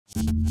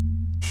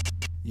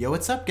Yo,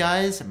 what's up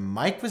guys?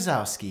 Mike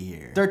Wazowski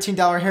here.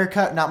 $13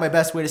 haircut, not my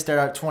best way to start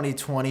out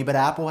 2020, but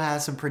Apple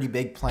has some pretty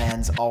big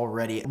plans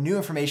already. New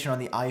information on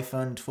the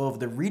iPhone 12,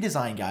 the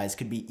redesign guys,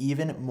 could be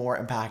even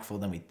more impactful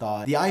than we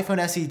thought. The iPhone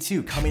SE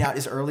 2 coming out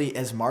as early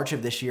as March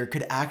of this year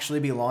could actually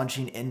be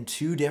launching in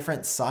two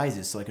different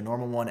sizes, so like a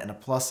normal one and a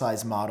plus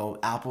size model.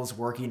 Apple's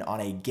working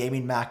on a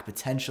gaming Mac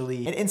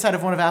potentially, and inside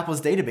of one of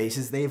Apple's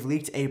databases, they've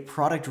leaked a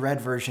product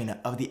red version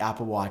of the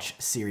Apple Watch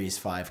Series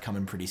 5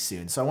 coming pretty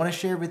soon. So I want to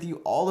share with you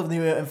all of the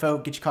new info,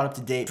 get you caught up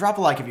to date. Drop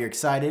a like if you're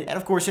excited, and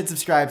of course hit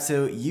subscribe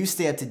so you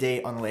stay up to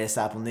date on the latest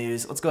Apple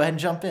news. Let's go ahead and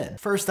jump in.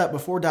 First up,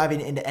 before diving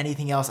into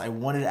anything else, I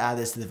wanted to add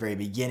this to the very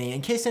beginning.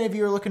 In case any of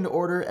you are looking to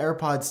order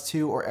AirPods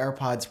 2 or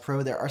AirPods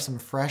Pro, there are some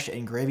fresh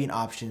engraving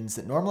options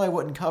that normally I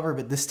wouldn't cover,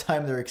 but this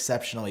time they're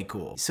exceptionally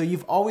cool. So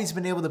you've always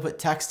been able to put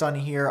text on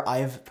here.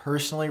 I've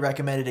personally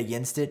recommended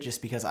against it just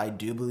because I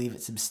do believe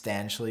it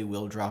substantially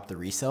will drop the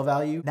resale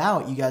value.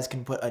 Now you guys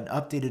can put an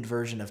updated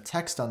version of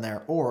text on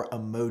there or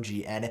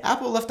emoji, and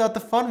Apple left out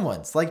the fun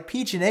ones, like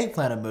peach and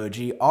eggplant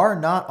emoji are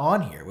not on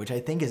here, which I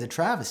think is a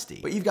travesty.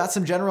 But you've got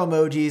some general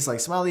emojis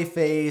like smiley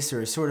face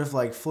or sort of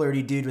like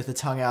flirty dude with the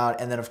tongue out,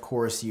 and then of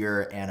course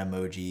your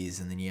emojis,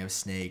 and then you have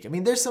snake. I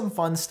mean, there's some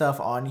fun stuff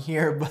on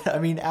here, but I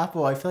mean,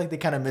 Apple, I feel like they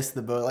kind of missed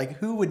the boat. Like,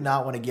 who would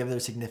not want to give their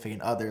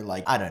significant other,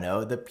 like, I don't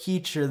know, the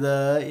peach or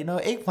the,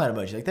 eggplant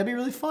emoji? Like, that'd be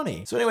really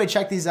funny. So anyway,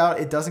 check these out.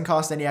 It doesn't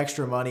cost any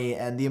extra money,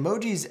 and the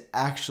emojis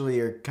actually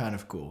are kind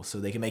of cool. So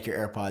they can make your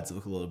AirPods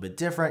look a little bit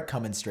different,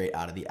 coming straight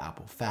out of the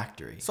Apple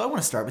factory. So I want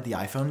to start with the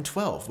iPhone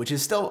 12, which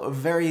is still a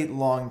very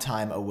long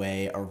time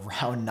away,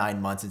 around 9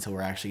 months until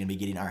we're actually going to be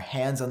getting our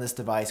hands on this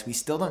device. We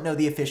still don't know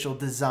the official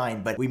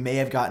design, but we may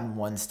have gotten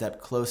one step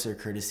closer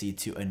courtesy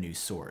to a news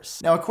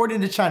source. Now,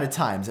 according to China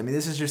Times, I mean,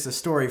 this is just a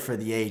story for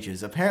the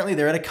ages. Apparently,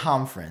 they're at a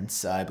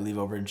conference, I believe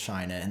over in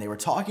China, and they were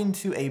talking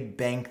to a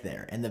bank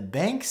there, and the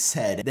bank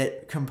said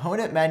that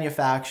component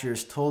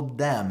manufacturers told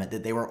them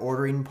that they were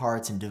ordering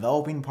parts and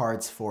developing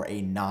parts for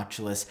a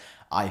notchless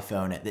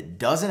iPhone that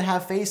doesn't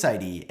have Face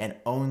ID and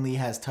only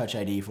has Touch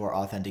ID for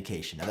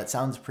authentication. Now that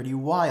sounds pretty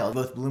wild.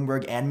 Both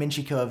Bloomberg and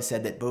Minchico have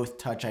said that both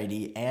Touch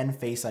ID and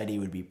Face ID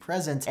would be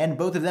present, and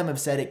both of them have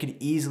said it could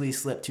easily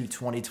slip to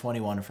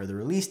 2021 for the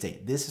release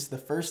date. This is the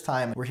first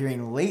time we're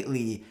hearing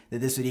lately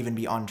that this would even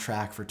be on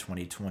track for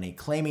 2020,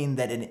 claiming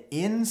that an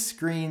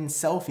in-screen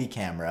selfie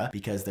camera,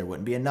 because there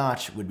wouldn't be a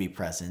notch, would be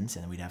present,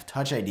 and we'd have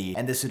Touch ID,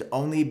 and this would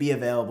only be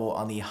available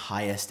on the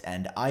highest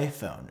end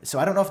iPhone. So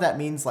I don't know if that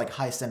means like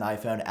highest end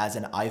iPhone as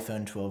an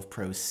iPhone 12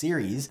 Pro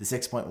series, the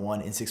 6.1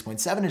 and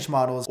 6.7 inch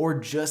models, or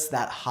just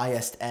that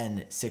highest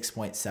end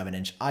 6.7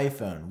 inch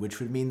iPhone,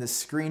 which would mean the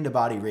screen to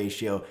body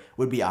ratio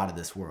would be out of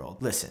this world.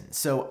 Listen,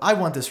 so I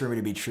want this rumor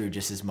to be true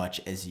just as much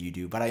as you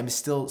do, but I am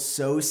still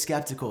so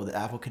skeptical that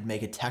Apple could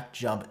make a tech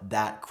jump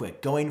that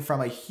quick, going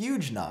from a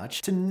huge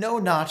notch to no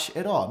notch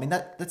at all. I mean,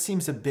 that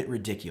seems a bit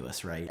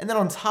ridiculous, right? And then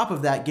on top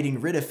of that,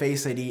 getting rid of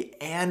Face ID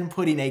and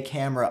putting a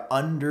camera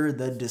under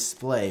the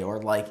display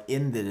or like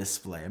in the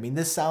display. I mean,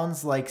 this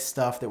sounds like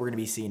stuff that we're going to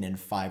be seeing in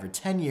 5 or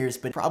 10 years,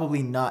 but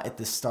probably not at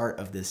the start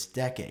of this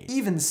decade.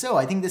 Even so,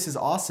 I think this is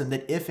awesome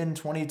that if in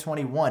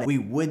 2021 we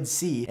would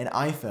see an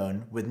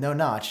iPhone with no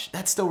notch,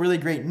 that's still really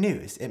great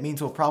news. It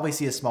means we'll probably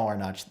see a smaller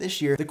notch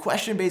this year. The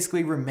question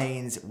basically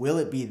remains, will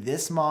it be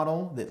this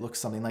model that looks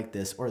something like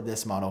this or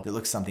this model that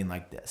looks something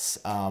like this?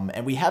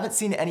 And we haven't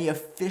seen any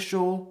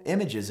official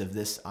images of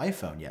this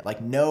iPhone yet.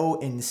 Like, no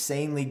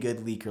insanely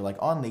good leaker like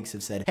OnLeaks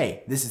have said,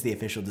 hey, this is the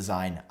official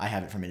design. I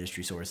have it from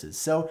industry sources.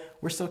 So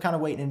we're still kind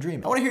of waiting and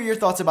dreaming. I want to hear your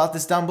thoughts about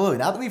this down below.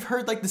 Now that we've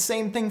heard like the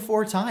same thing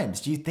 4 times,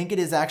 do you think it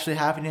is actually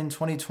happening in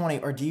 2020,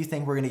 or do you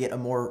think we're going to get a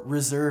more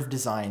reserved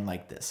design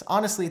like this?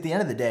 Honestly, at the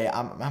end of the day,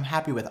 I'm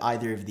happy with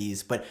either of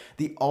these, but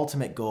the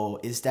ultimate goal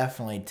is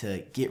definitely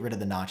to get rid of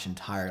the notch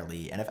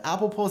entirely. And if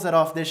Apple pulls that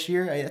off this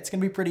year, it's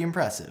going to be pretty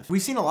impressive.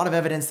 We've seen a lot of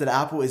evidence that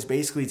Apple is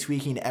basically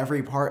tweaking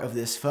every part of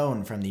this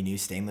phone, from the new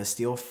stainless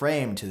steel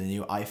frame to the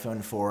new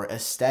iPhone 4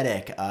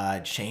 aesthetic,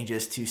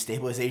 changes to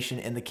stabilization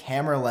in the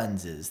camera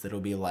lenses that'll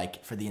be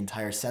like for the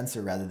entire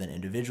sensor rather than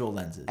individual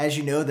lenses. As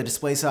you know, the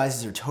display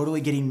sizes are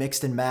totally getting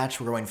mixed and matched.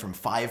 We're going from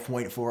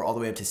 5.4 all the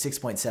way up to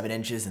 6.7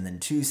 inches, and then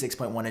 2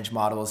 6.1 inch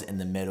models in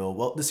the middle.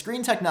 Well, the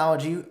screen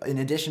technology, in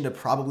addition to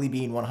probably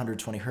being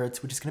 120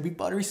 Hertz, which is going to be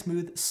buttery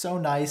smooth, so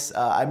nice.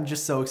 I'm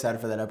just so excited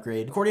for that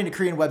upgrade. According to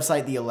Korean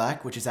website The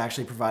Elect, which has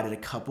actually provided a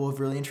couple of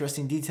really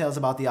interesting details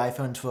about the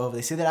iPhone 12,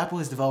 they say that Apple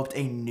has developed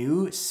a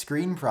new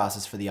screen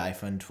process for the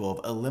iPhone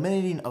 12,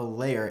 eliminating a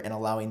layer and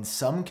allowing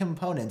some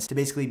components to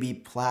basically be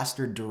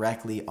plastered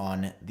directly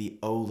on the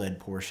OLED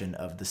portion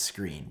of the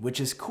screen, which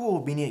is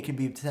cool, meaning it could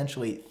be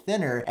potentially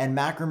thinner, and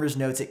MacRumors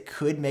notes it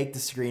could make the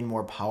screen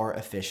more power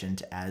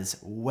efficient as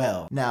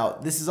well. Now,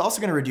 this is also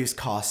going to reduce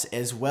costs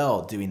as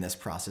well doing this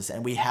process,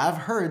 and we have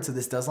heard, so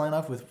this does line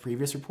up with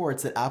previous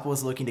reports, that Apple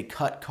is looking to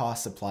cut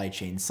cost supply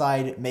chain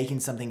side, making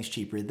some things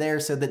cheaper there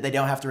so that they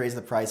don't have to raise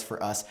the price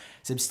for us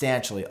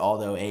substantially,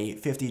 although a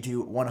 $50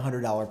 to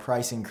 $100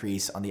 price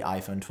increase on the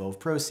iPhone 12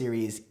 Pro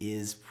series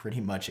is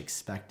pretty much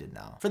expected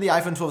now. For the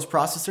iPhone 12's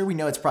processor, we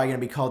know it's probably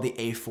going to be called the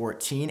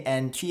A14,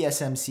 and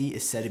TSMC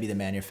is said to be the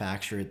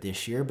manufacturer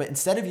this year, but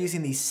instead of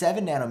using the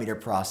 7 nanometer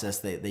process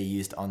that they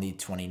used on the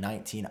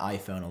 2019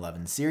 iPhone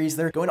 11 series,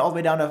 they're going all the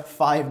way down to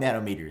 5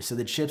 nanometers. So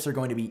the chips are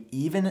going to be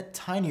even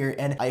tinier,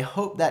 and I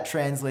hope that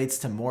translates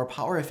to more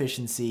power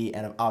efficiency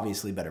and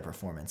obviously better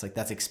performance. Like,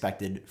 that's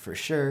expected for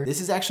sure.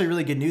 This is actually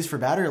really good news for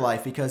battery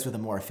life, because with a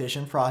more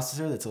efficient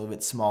processor that's a little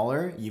bit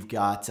smaller, you've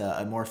got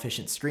a more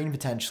efficient screen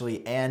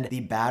potentially, and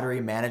the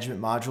battery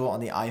management module on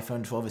the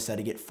iPhone 12 is said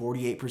to get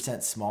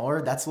 48%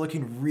 smaller. That's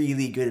looking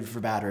really good for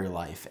battery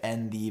life,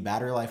 and the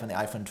battery life on the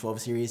iPhone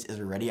 12 series is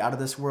already out of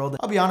this world.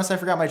 I'll be honest, I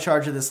forgot my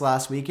charger this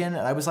last weekend,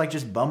 and I was like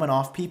just bumming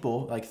off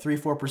people like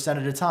 3-4%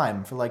 at a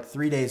time for like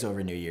 3 days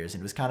over New Year's,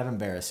 and it was kind of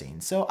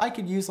embarrassing. So I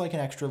could use like an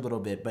extra little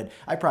bit, but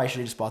I probably should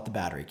have just bought the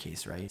battery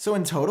case, right? So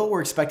in total,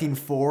 we're expecting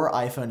 4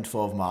 iPhone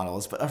 12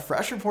 models, but a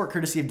fresh report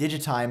courtesy of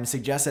Digitime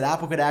suggests that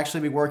Apple could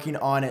actually be working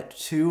on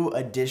 2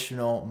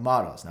 additional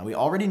models. Now, we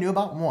already knew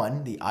about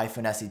one, the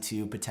iPhone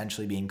SE2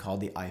 potentially being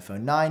called the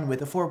iPhone 9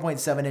 with a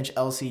 4.7-inch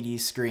LCD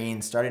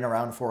screen starting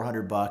around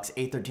 $400,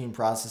 A13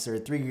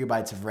 processor, 3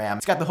 gigabytes of RAM.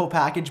 It's got the whole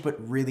package, but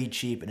really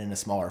cheap and in a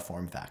smaller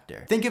form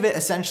factor. Think of it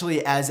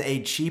essentially as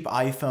a cheap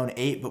iPhone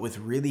 8, but with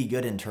really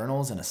good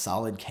internals and a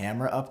solid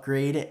camera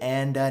upgrade.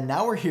 And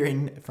now we're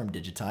hearing from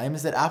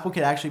Digitimes that Apple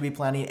could actually be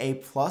planning a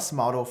Plus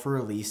model for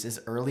release as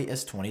early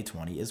as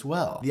 2020 as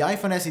well. The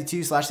iPhone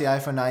SE2 / the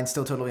iPhone 9,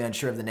 still totally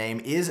unsure of the name,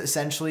 is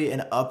essentially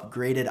an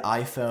upgraded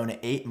iPhone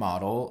 8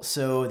 model.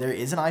 So there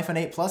is an iPhone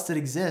 8 Plus that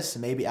exists.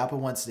 Maybe Apple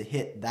wants to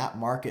hit that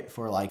market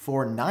for like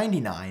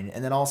 $499,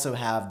 and then also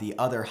have the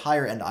other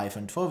higher end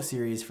iPhone 12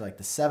 series for like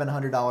the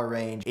 $700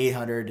 range,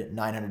 $800,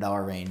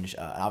 $900 range,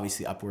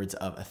 obviously upwards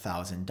of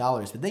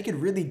 $1,000. But they could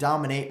really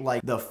dominate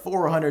like the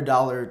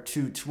 $400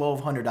 to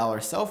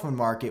 $1,200 cell phone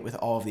market with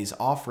all of these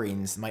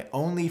offerings. My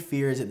only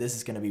fear is that this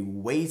is going to be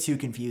way too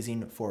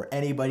confusing for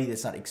anybody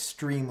that's not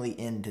extremely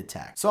into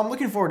tech. So I'm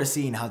looking forward to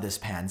seeing how this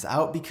pans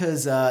out,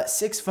 because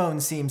 6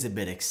 phones seems a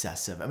bit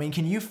excessive. I mean,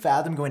 can you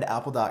fathom going to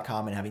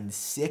apple.com and having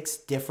 6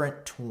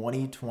 different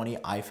 2020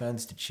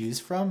 iPhones to choose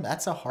from?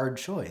 That's a hard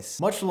choice.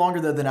 Much longer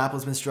though than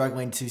Apple's been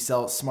struggling to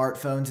sell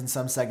smartphones in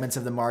some segments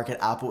of the market,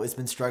 Apple has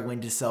been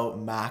struggling to sell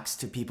Macs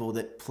to people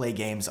that play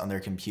games on their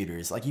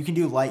computers. Like, you can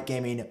do light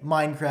gaming,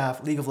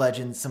 Minecraft, League of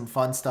Legends, some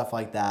fun stuff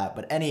like that,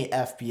 but any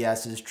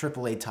FPSs,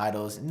 AAA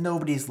titles,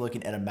 nobody's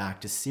looking at a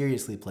Mac to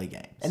seriously play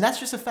games. And that's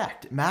just a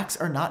fact. Macs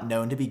are not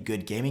known to be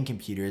good gaming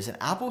computers, and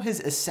Apple has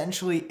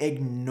essentially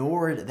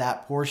ignored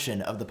that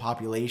portion of the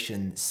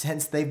population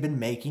since they've been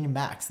making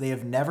Macs. They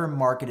have never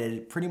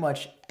marketed pretty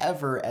much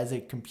ever as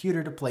a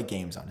computer to play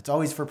games on. It's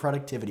always for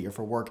productivity or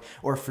for work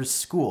or for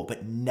school,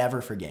 but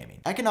never for gaming.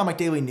 Economic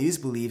Daily News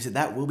believes that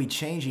that will be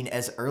changing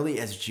as early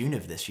as June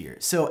of this year.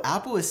 So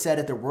Apple has said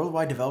at their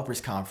Worldwide Developers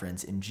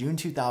Conference in June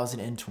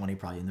 2020,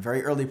 probably in the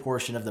very early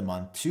portion of the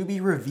month, to be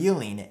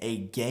revealing a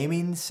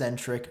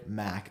gaming-centric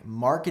Mac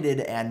marketed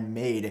and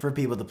made for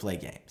people to play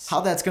games.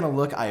 How that's going to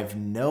look, I have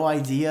no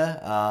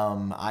idea.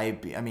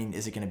 I mean,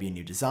 is it going to be a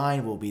new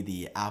design? Will it be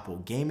the Apple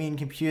gaming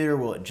computer?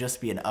 Will it just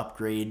be an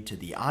upgrade to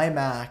the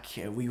iMac?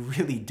 We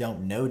really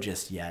don't know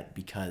just yet,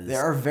 because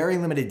there are very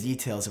limited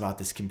details about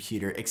this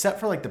computer, except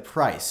for like the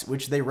price,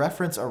 which they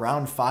reference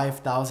around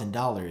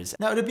 $5,000.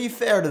 Now, to be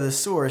fair to the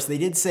source, they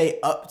did say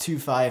up to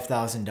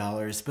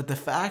 $5,000, but the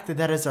fact that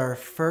that is our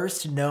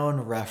first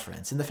known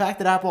reference, and the fact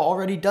that Apple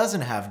already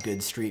doesn't have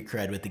good street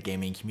cred with the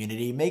gaming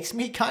community, makes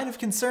me kind of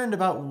concerned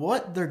about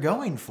what they're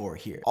going for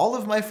here. All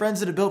of my friends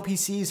that have built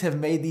PCs have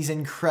made these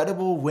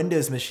incredible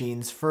Windows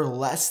machines for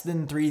less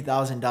than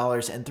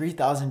 $3,000, and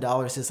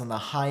 $3,000 is on the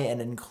high end,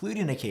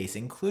 including a case,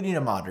 including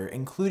a monitor,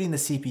 including the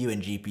CPU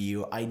and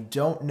GPU. I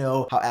don't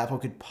know how Apple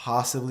could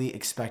possibly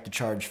expect to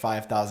charge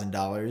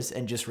 $5,000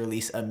 and just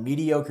release a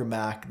mediocre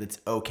Mac that's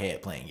okay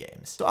at playing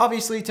games. So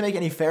obviously, to make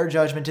any fair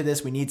judgment to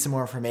this, we need some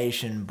more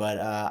information, but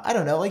I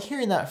don't know, like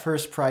hearing that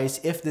first price,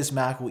 if this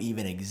Mac will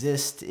even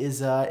exist,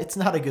 is it's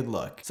not a good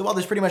look. So while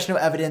there's pretty much no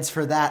evidence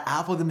for that,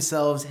 Apple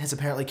themselves has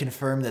apparently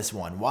confirmed this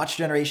one. Watch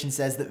Generation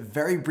says that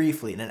very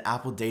briefly in an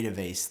Apple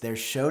database, there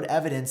showed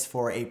evidence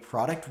for a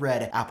product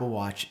red Apple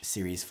Watch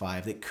Series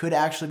 5 that could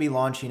actually be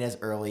launching as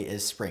early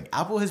as spring.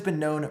 Apple has been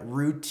known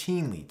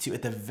routinely to,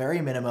 at the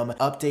very minimum,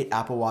 update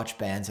Apple Watch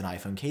bands and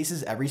iPhone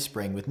cases every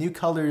spring with new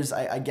colors.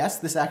 I guess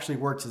this actually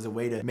works as a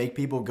way to make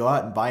people go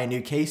out and buy a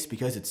new case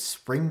because it's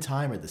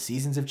springtime or the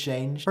seasons have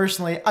changed.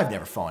 Personally, I've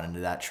never fallen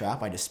into that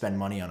trap. I just spend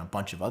money on a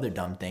bunch of other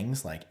dumb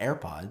things like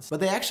AirPods. But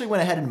they actually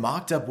went ahead and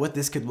mocked up what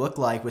this could look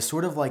like with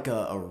sort of like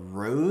a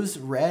rose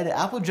red.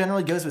 Apple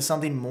generally goes with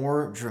something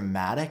more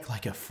dramatic,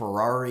 like a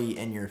Ferrari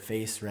in your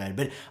face red.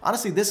 But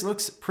honestly, this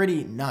looks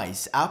pretty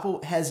nice.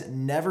 Apple has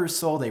never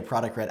sold a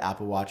product red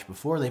Apple Watch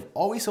before. They've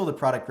always sold a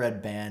product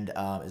red band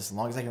as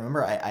long as I can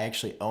remember. I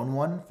actually own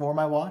one for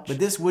my watch. But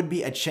this would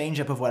be a change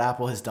up of what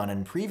Apple has done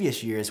in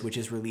previous years, which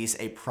is release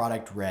a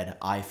product red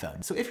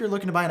iPhone. So if you're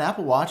looking to buy an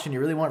Apple Watch and you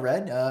really want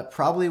red,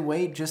 probably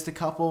wait just a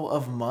couple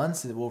of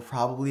months. It will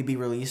probably be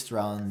released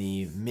around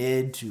the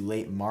mid to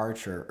late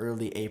March or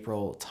early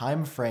April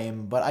time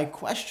frame. But I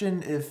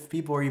question if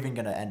people are even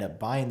going to end up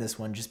buying this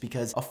one just just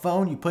because a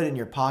phone, you put it in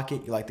your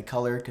pocket, you like the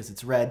color because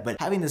it's red, but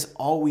having this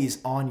always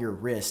on your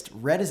wrist,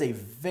 red is a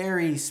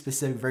very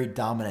specific, very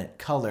dominant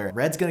color.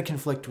 Red's gonna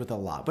conflict with a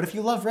lot, but if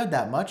you love red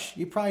that much,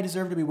 you probably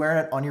deserve to be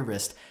wearing it on your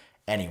wrist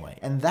anyway.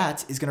 And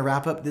that is gonna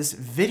wrap up this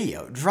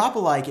video. Drop a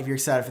like if you're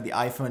excited for the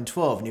iPhone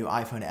 12, new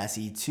iPhone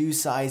SE 2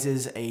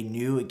 sizes, a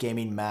new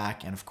gaming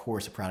Mac, and of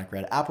course a product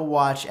red Apple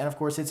Watch. And of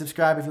course hit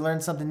subscribe if you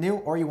learned something new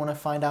or you wanna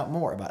find out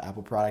more about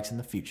Apple products in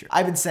the future.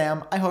 I've been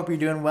Sam, I hope you're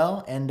doing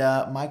well, and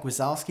Mike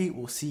Wazowski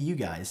will see you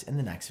guys in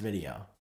the next video.